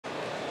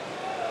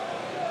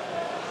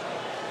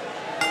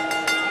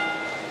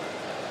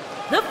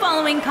The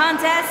following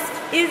contest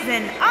is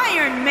an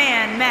Iron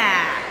Man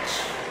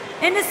match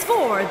and is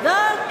for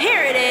the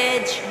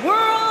Heritage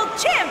World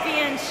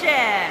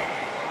Championship.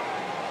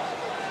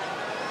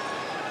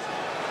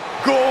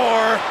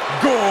 Gore,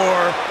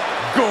 gore,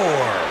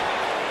 gore.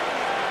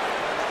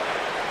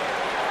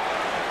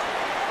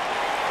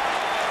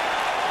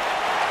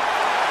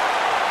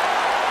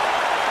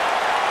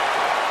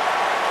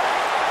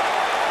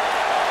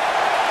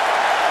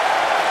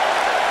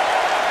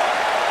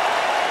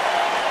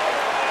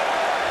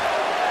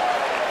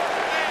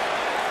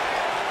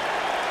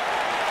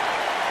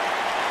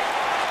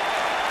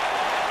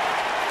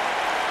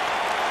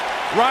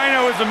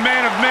 Rhino is a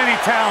man of many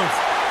talents.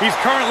 He's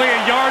currently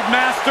a yard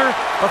master,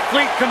 a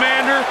fleet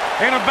commander,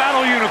 and a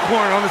battle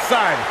unicorn on the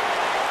side.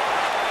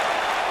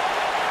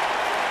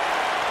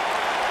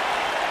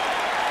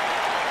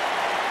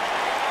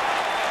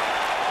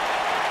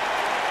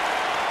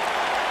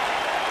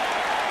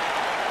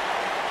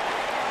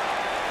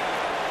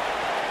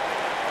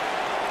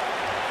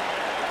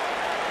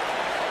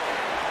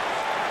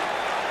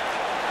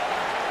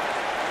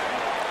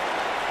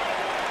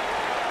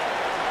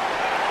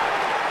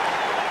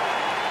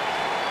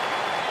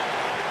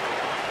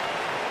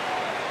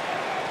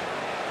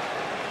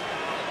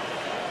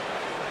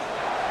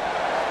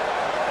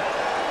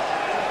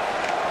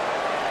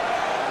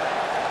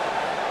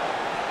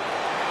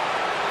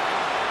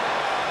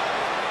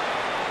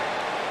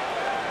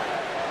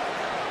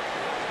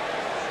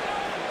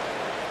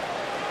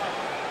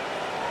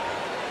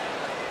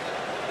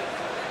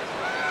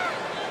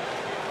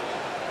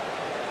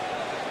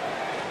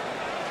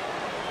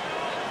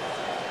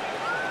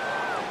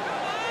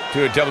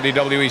 Two of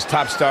WWE's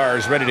top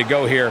stars ready to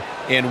go here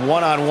in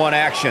one-on-one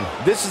action.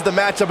 This is the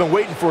match I've been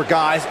waiting for,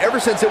 guys. Ever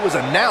since it was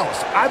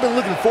announced, I've been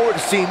looking forward to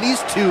seeing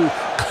these two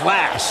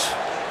clash.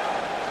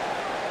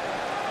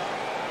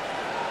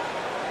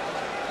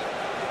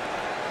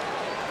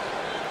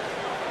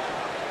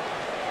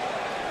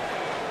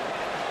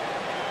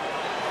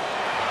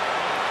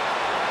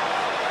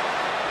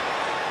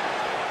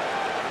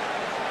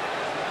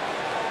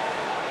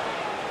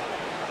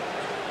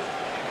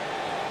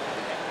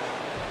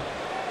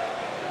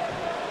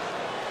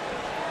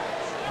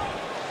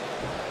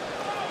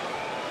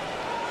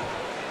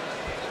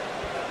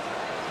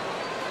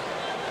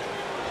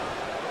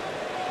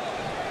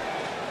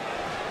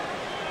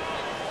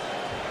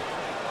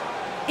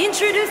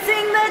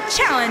 Introducing the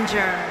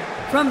challenger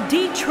from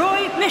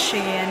Detroit,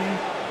 Michigan,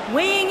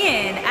 weighing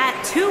in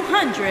at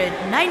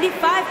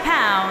 295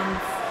 pounds,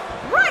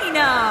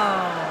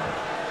 Rhino.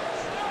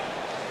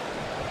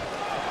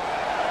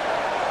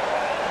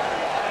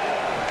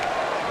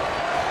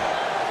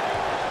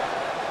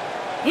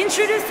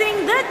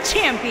 Introducing the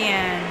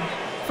champion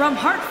from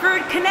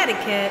Hartford,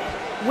 Connecticut,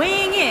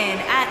 weighing in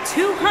at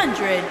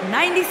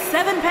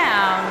 297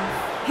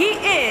 pounds, he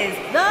is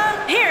the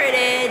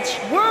Heritage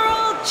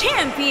World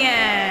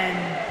Champion,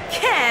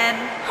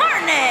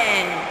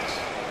 Karnage.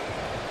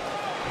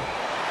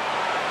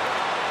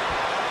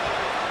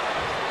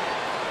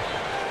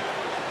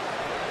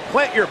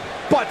 Plant your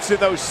butts in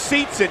those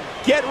seats and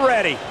get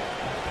ready.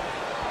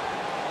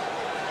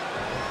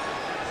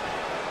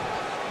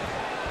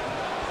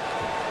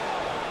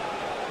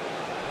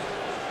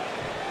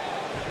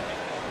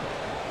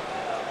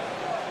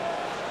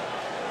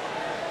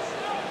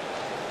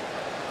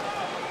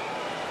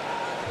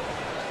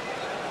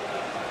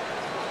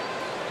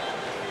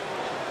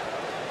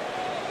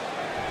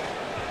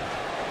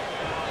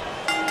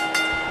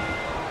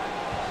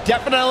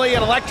 Definitely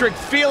an electric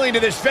feeling to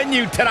this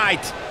venue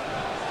tonight.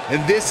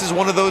 And this is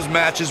one of those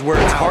matches where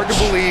it's hard to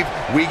believe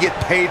we get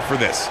paid for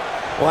this.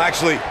 Well,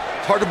 actually,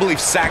 it's hard to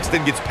believe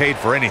Saxton gets paid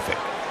for anything.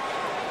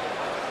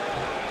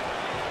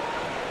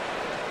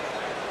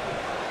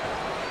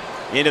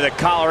 Into the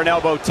collar and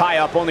elbow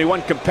tie-up. Only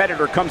one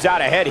competitor comes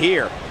out ahead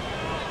here.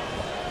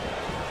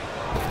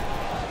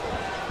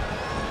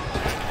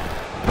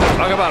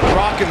 Talk about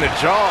rocking the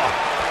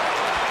jaw.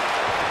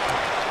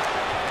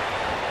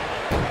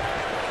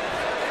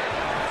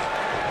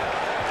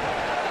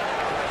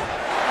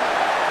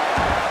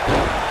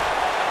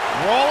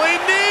 Rolling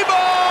knee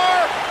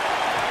bar!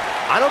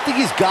 I don't think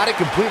he's got it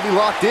completely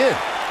locked in.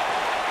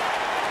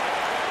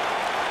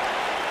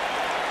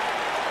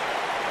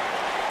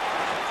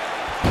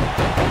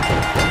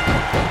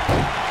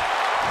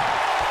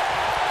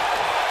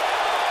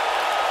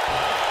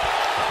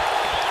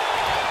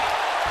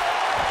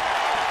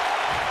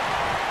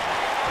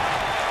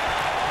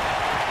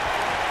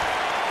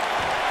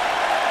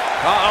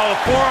 Uh-oh, the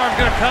forearm's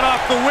gonna cut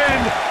off the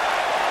wind.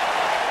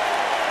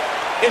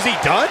 Is he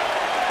done?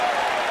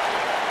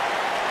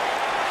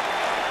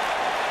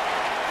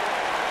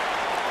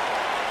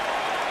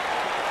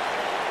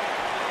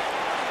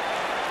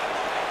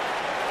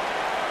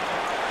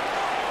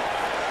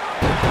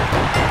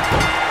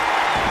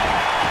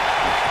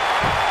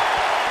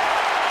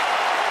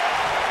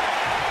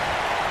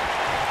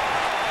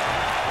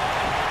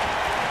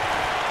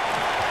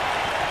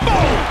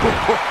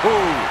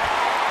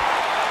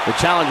 The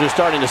challenger's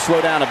starting to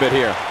slow down a bit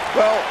here.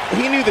 Well,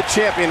 he knew the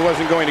champion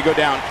wasn't going to go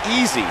down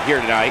easy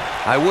here tonight.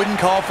 I wouldn't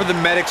call for the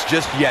medics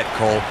just yet,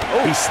 Cole.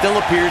 He still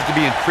appears to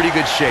be in pretty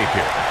good shape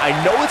here. I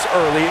know it's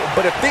early,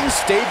 but if things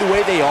stay the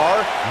way they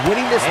are,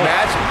 winning this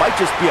match might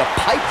just be a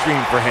pipe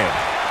dream for him.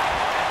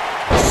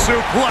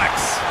 Suplex.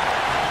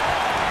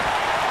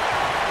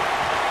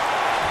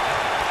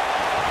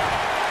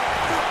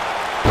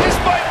 This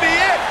might be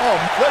it. Oh,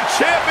 the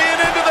champion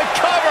into the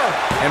cover.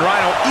 And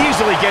Rhino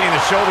easily getting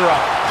the shoulder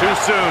up. Too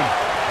soon.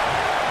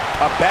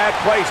 A bad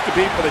place to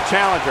be for the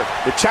challenger.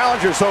 The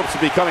challenger's hopes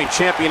of becoming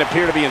champion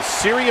appear to be in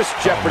serious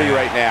jeopardy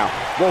right now.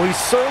 Well, he's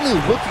certainly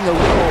looking a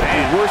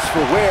little worse for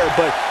wear,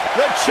 but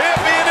The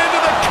champion into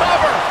the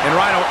cover. And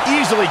Rhino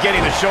easily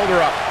getting the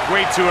shoulder up.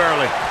 Way too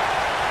early.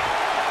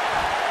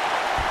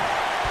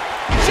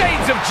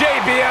 Shades of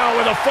JBL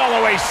with a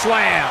fall-away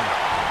slam.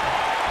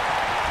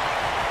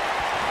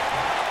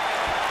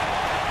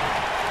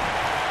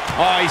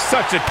 Oh, he's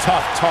such a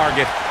tough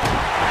target.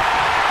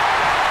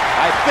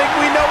 I think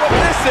we know what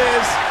this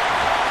is.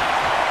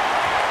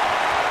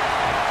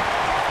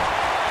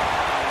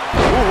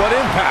 Ooh, what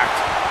impact.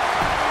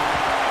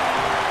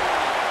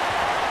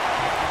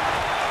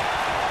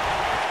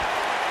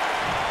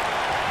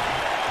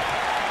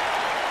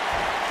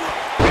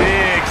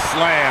 Big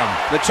slam.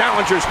 The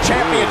challenger's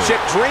championship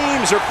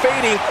dreams are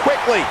fading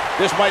quickly.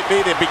 This might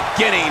be the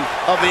beginning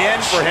of the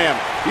end for him.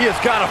 He has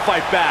got to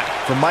fight back.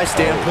 from my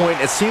standpoint,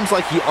 it seems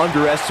like he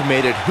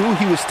underestimated who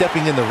he was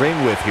stepping in the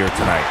ring with here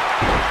tonight.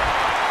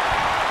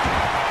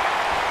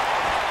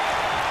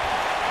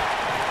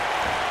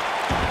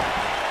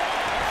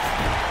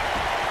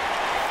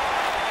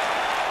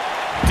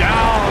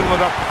 Down with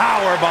a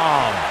power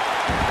bomb.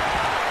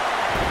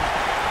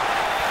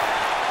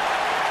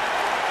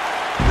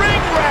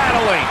 Ring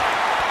rattling.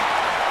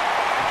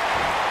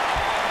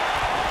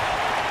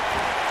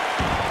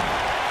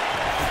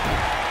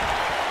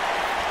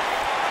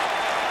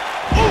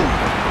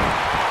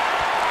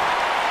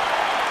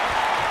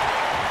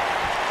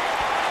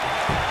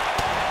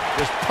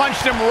 Just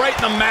punched him right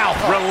in the mouth.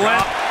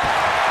 Relent.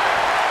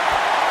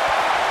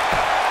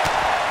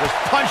 Just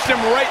punched him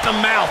right in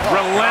the mouth.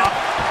 Relent.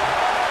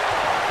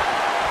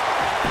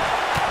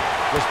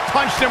 Just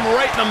punched him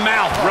right in the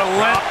mouth.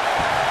 Relent.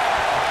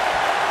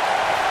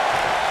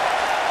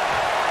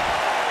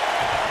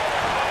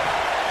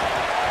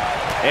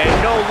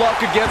 And no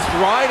luck against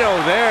Rhino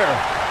there.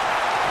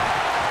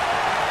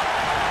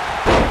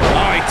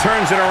 Oh, he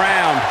turns it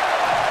around.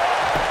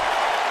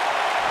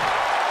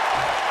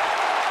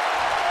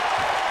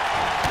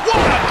 What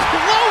a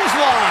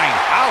clothesline!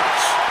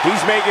 Ouch!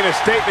 He's making a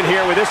statement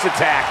here with this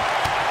attack.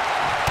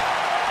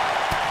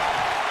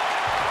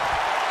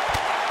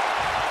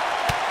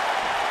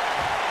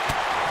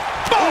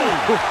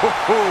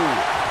 Boom!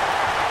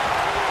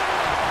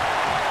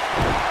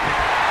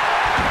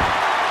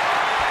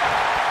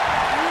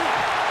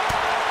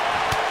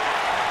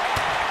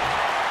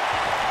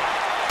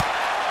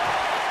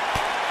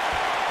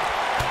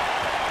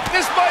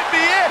 This might be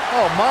it.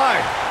 Oh,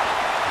 my.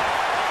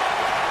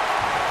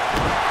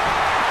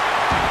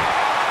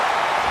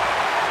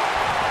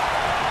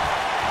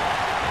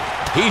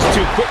 He's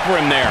too quick for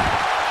him there.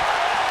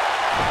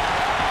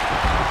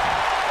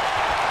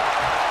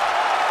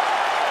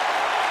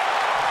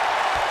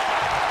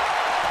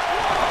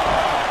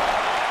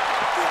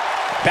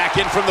 Back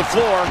in from the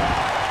floor.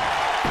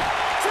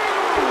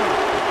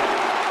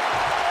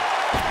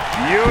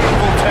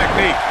 Beautiful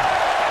technique.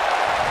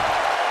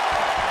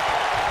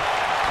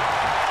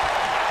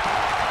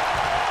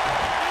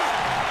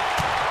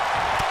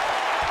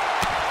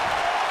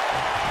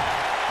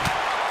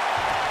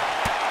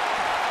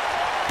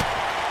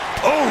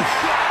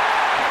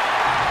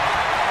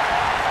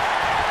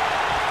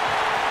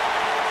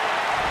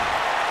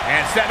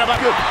 And setting him up.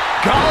 Good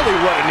golly,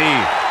 what a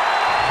knee.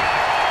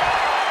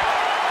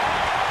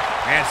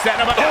 And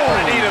setting him up for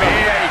a knee to the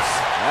face.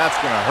 That's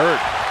going to hurt.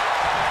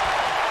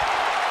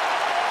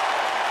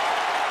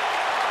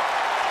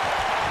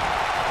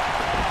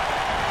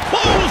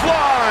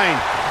 Clothesline.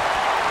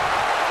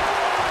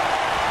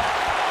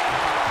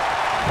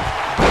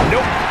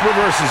 Nope,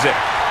 reverses it.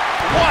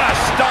 What a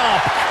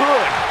stomp.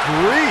 Good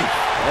grief.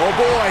 Oh,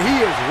 boy, he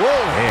is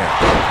rolling. Man.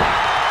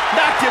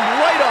 Knocked him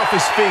right off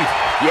his feet.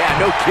 Yeah,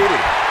 no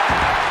kidding.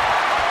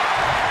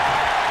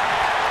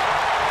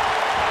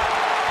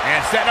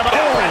 And setting him up for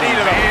a knee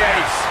to the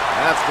face.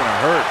 That's going to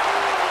hurt.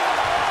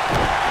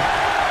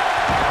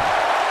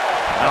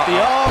 At the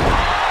arm.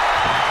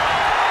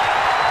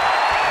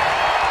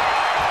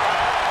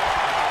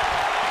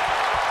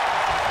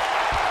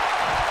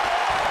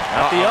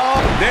 At the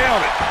arm.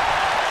 Nailed it.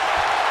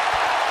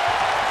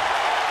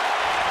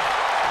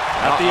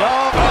 At the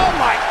arm. Oh,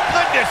 my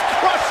goodness,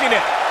 crushing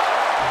it.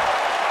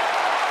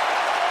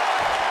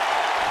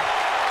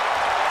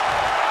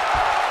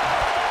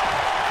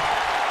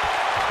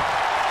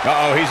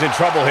 Uh-oh, he's in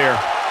trouble here.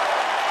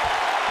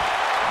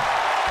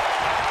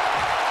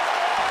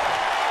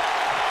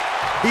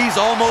 He's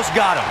almost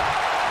got him.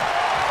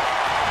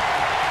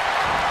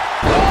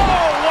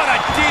 Oh, what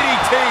a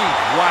DDT.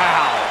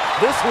 Wow.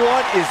 This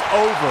one is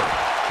over.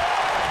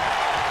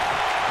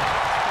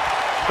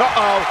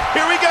 Uh-oh,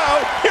 here we go,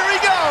 here we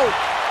go!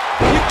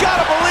 You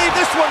gotta believe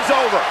this one's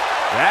over.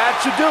 That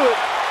should do it.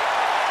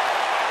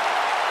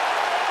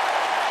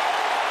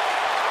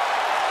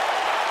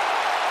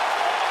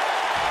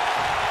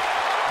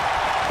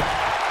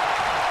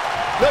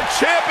 The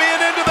champion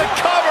into the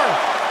cover.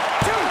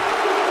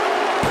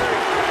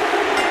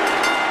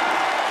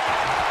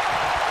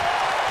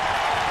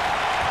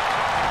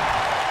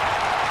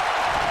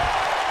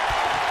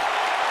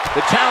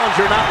 The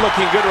challenger not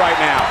looking good right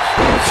now.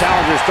 The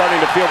challenger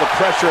starting to feel the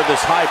pressure of this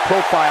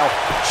high-profile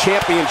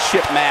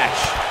championship match.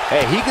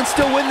 Hey, he can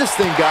still win this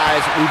thing,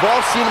 guys. We've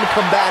all seen him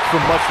come back from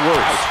much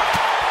worse.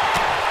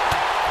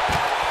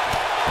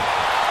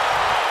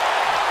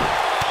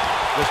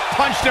 Just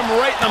punched him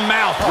right in the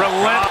mouth.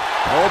 Relentless.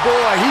 Oh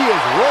boy, he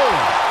is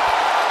rolling.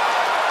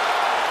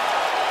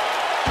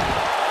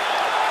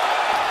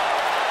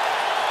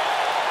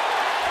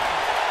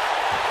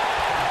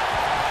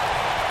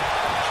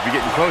 Be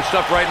getting coached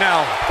up right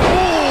now.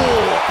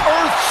 Ooh,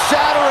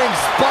 earth-shattering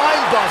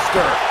spine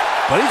buster.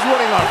 But he's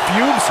running on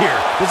fumes here.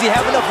 Does he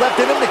have enough left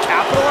in him to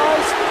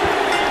capitalize?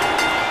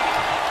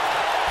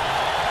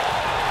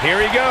 Here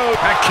he goes.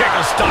 That kick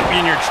will stop you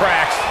in your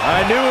tracks.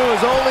 I knew it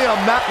was only a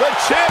match. The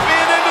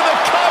champion into the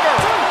cover.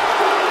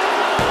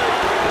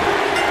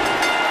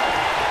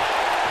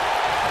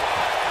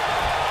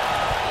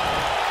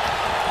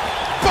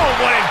 Boom,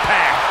 what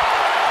impact.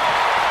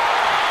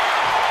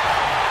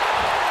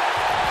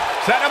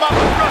 Set him up.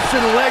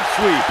 Russian leg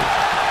sweep.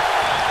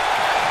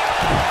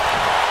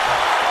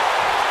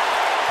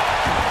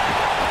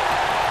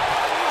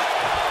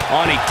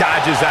 On, he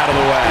dodges out of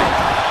the way.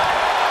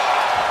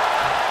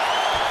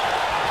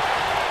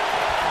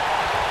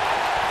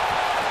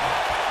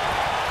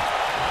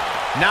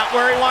 Not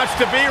where he wants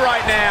to be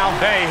right now.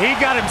 Hey, he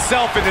got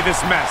himself into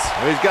this mess.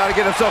 He's got to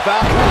get himself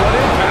out. What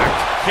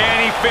impact?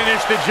 Can he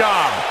finish the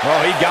job?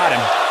 Oh, he got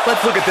him.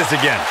 Let's look at this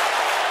again.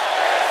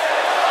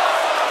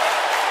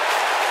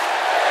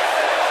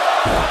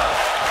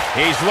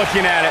 He's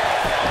looking at it.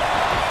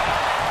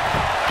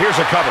 Here's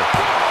a cover.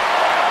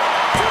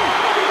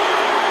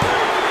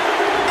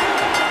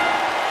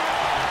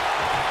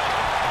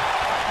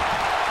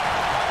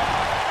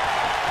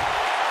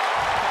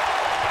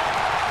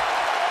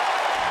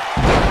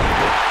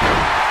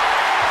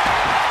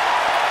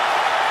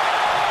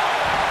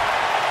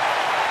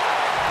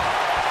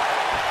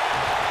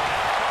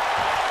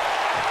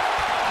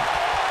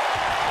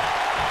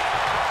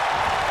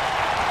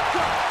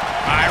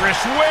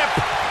 Irish whip.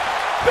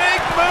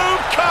 Big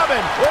move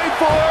coming. Wait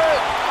for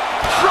it.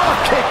 Drop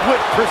kick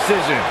with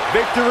precision.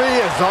 Victory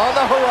is on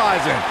the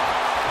horizon.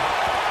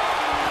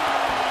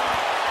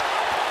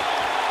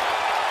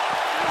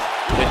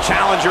 The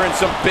challenger in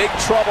some big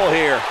trouble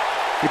here.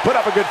 He put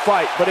up a good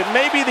fight, but it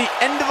may be the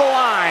end of the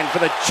line for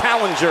the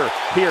challenger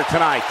here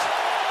tonight.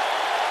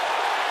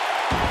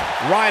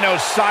 Rhino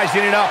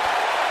sizing it up.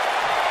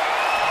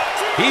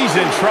 He's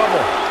in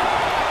trouble.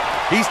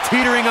 He's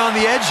teetering on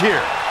the edge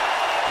here.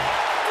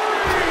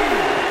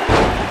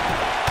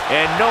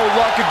 And no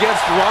luck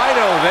against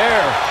Rhino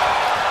there.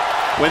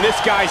 When this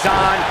guy's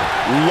on,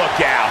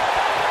 look out.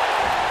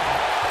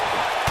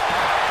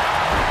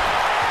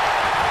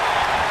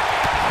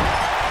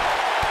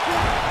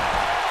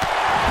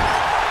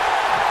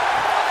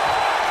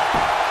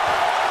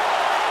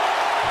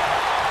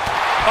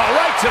 Oh,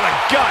 right to the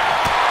gut.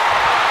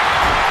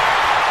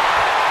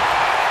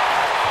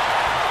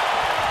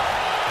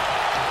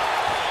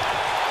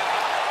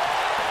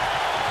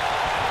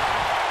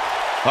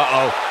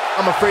 Uh-oh.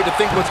 I'm afraid to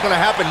think what's going to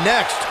happen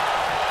next.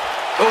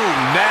 Oh,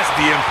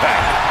 nasty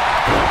impact.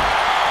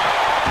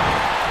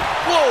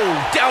 Whoa,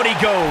 down he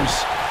goes.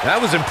 That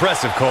was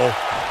impressive, Cole.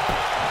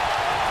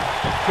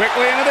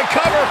 Quickly into the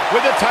cover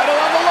with the title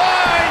on the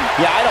line.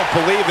 Yeah, I don't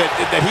believe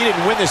that he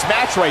didn't win this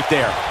match right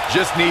there.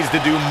 Just needs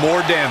to do more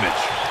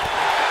damage.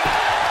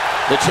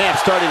 The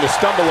champ's starting to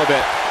stumble a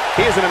bit.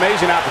 He has an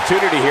amazing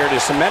opportunity here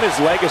to cement his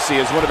legacy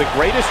as one of the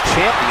greatest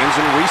champions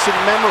in recent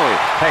memory.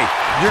 Hey,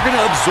 you're going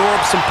to absorb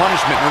some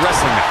punishment in a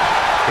wrestling match.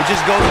 It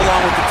just goes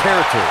along with the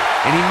territory,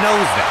 and he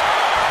knows that.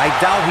 I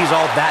doubt he's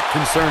all that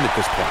concerned at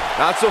this point.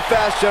 Not so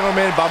fast,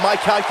 gentlemen. By my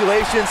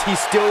calculations, he's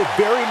still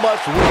very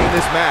much winning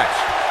this match.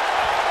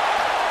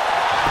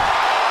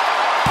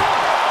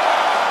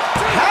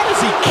 How does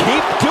he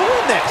keep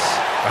doing this?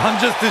 I'm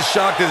just as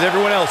shocked as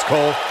everyone else,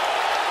 Cole.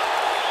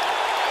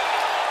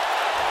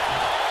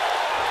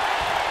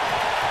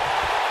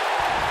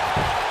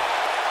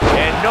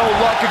 No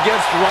luck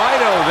against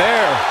Rhino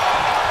there.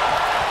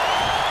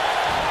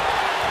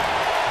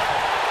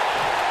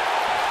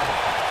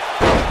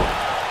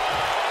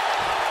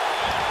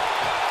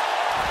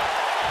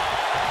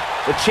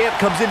 The champ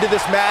comes into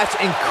this match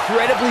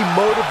incredibly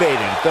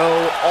motivated,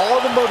 though all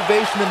the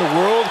motivation in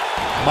the world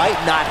might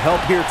not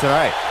help here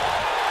tonight.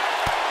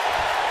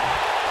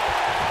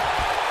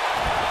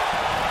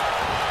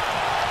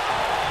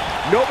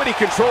 Nobody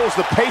controls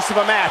the pace of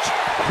a match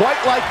quite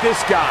like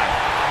this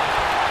guy.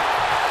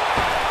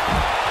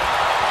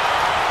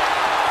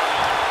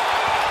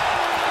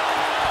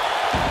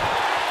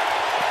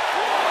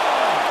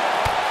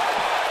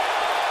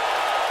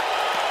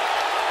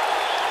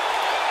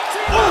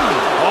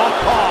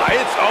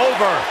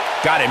 over.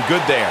 Got him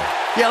good there.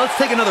 Yeah, let's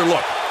take another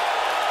look.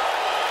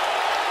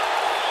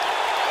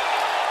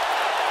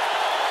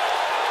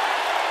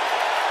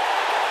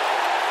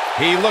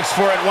 He looks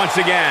for it once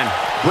again,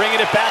 bringing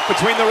it back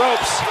between the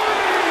ropes.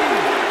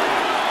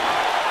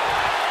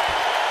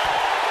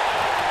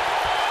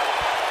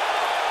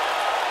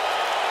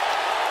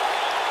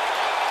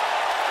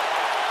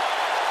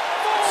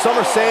 Some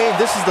are saying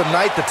this is the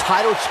night the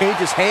title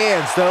changes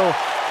hands, though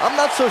I'm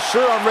not so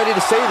sure I'm ready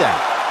to say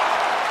that.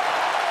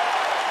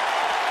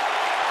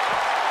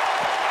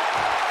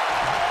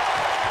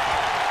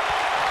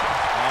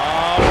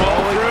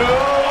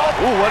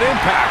 Ooh, what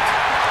impact.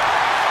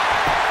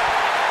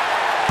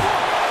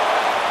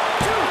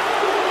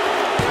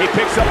 He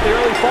picks up the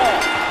early fall.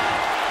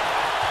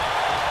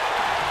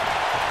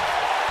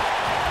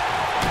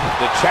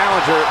 The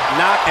challenger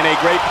not in a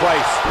great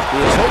place.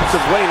 His hopes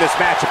of winning this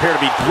match appear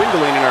to be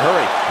dwindling in a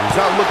hurry. He's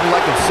not looking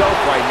like himself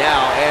right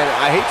now, and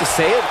I hate to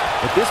say it,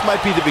 but this might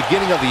be the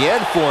beginning of the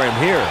end for him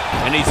here.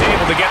 And he's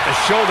able to get the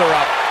shoulder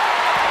up.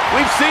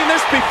 We've seen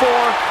this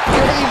before.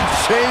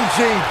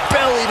 Game-changing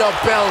belly to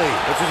belly.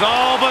 This is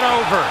all but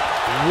over.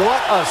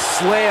 What a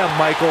slam,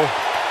 Michael.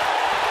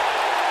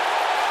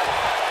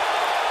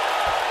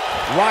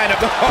 Right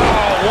up.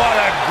 Oh, what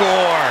a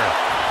gore.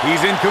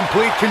 He's in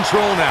complete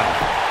control now.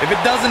 If it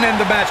doesn't end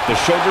the match, the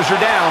shoulders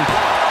are down.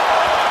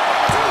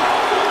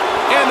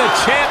 And the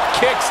champ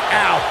kicks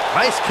out.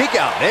 Nice kick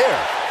out there.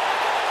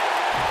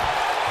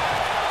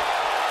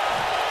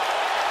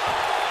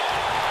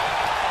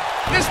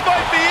 This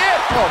might be it.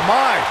 Oh,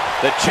 my.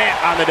 The champ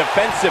on the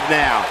defensive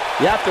now.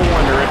 You have to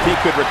wonder if he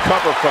could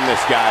recover from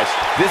this, guys.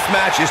 This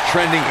match is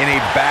trending in a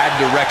bad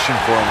direction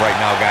for him right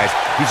now, guys.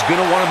 He's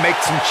going to want to make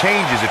some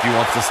changes if he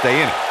wants to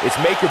stay in it. It's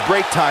make or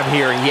break time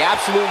here, and he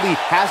absolutely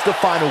has to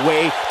find a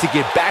way to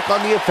get back on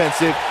the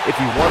offensive if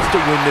he wants to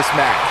win this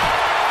match.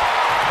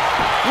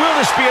 Will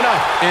this be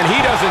enough? And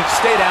he doesn't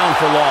stay down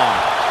for long.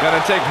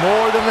 Gonna take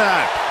more than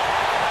that.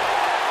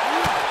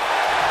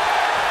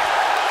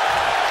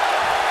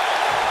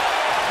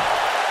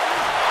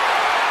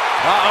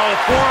 Uh-oh,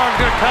 forearm's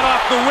gonna cut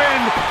off the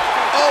wind.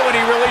 Oh, and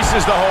he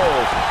releases the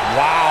hold.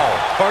 Wow.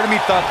 Part of me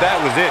thought that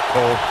was it,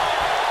 Cole.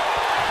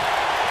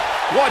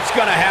 What's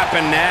gonna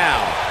happen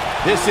now?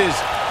 This is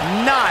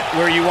not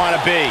where you want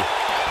to be.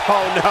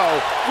 Oh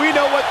no, we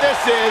know what this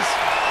is.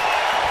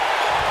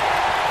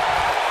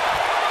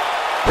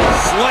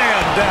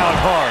 Slam down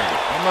hard.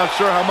 I'm not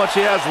sure how much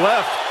he has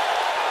left.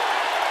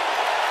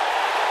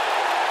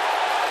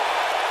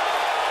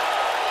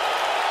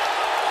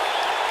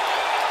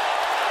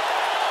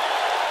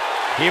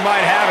 He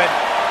might have it.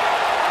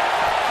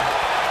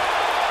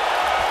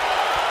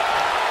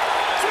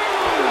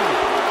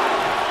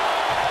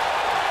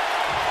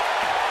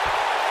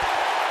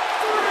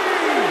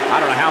 I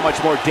don't know how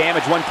much more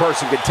damage one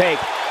person could take.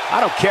 I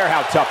don't care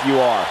how tough you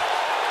are.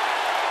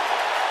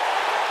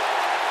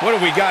 What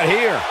have we got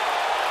here?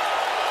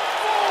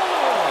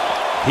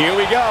 Here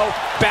we go.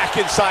 Back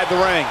inside the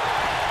ring.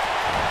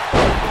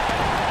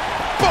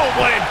 Boom,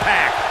 what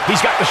impact.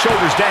 He's got the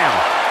shoulders down.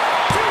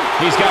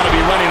 He's got to be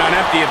running on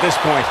empty at this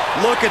point.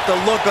 Look at the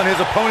look on his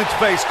opponent's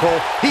face,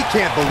 Cole. He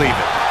can't believe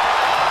it.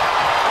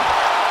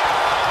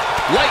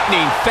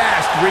 Lightning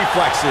fast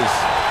reflexes.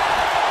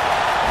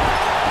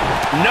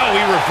 No,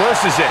 he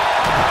reverses it.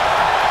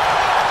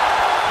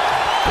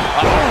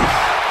 Uh-oh.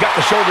 Got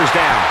the shoulders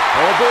down.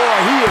 Oh boy,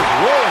 he is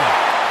rolling.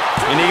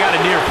 And he got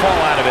a near fall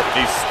out of it.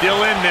 He's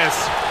still in this.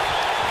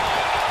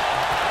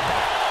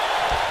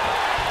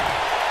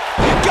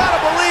 You gotta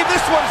believe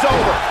this one's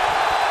over.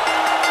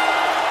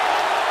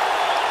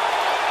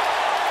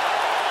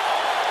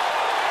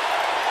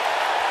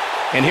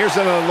 And here's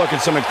another look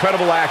at some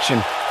incredible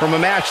action from a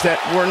match that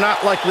we're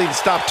not likely to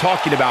stop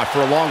talking about for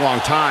a long, long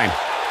time.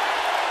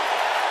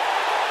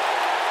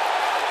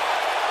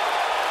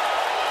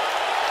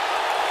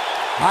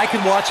 I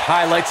can watch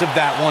highlights of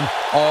that one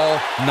all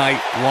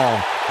night long.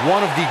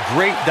 One of the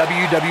great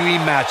WWE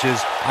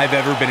matches I've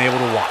ever been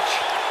able to watch.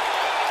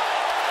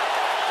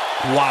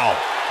 Wow.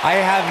 I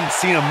haven't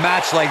seen a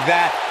match like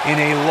that in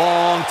a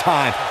long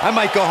time. I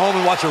might go home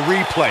and watch a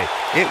replay.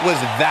 It was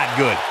that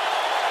good.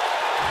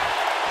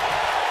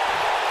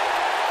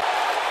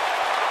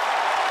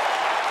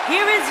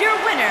 Here is your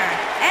winner,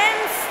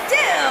 and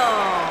still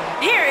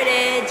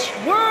Heritage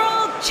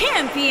World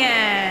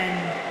Champion,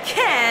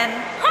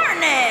 Karnage.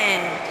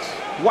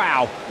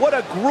 Wow, what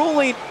a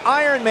grueling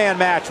Iron Man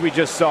match we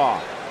just saw.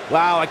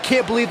 Wow, I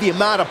can't believe the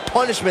amount of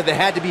punishment that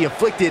had to be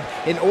inflicted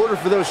in order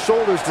for those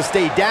shoulders to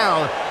stay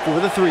down for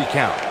the 3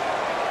 count.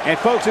 And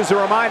folks, as a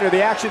reminder,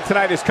 the action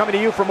tonight is coming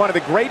to you from one of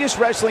the greatest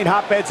wrestling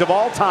hotbeds of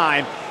all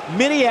time,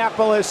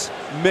 Minneapolis,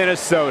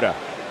 Minnesota.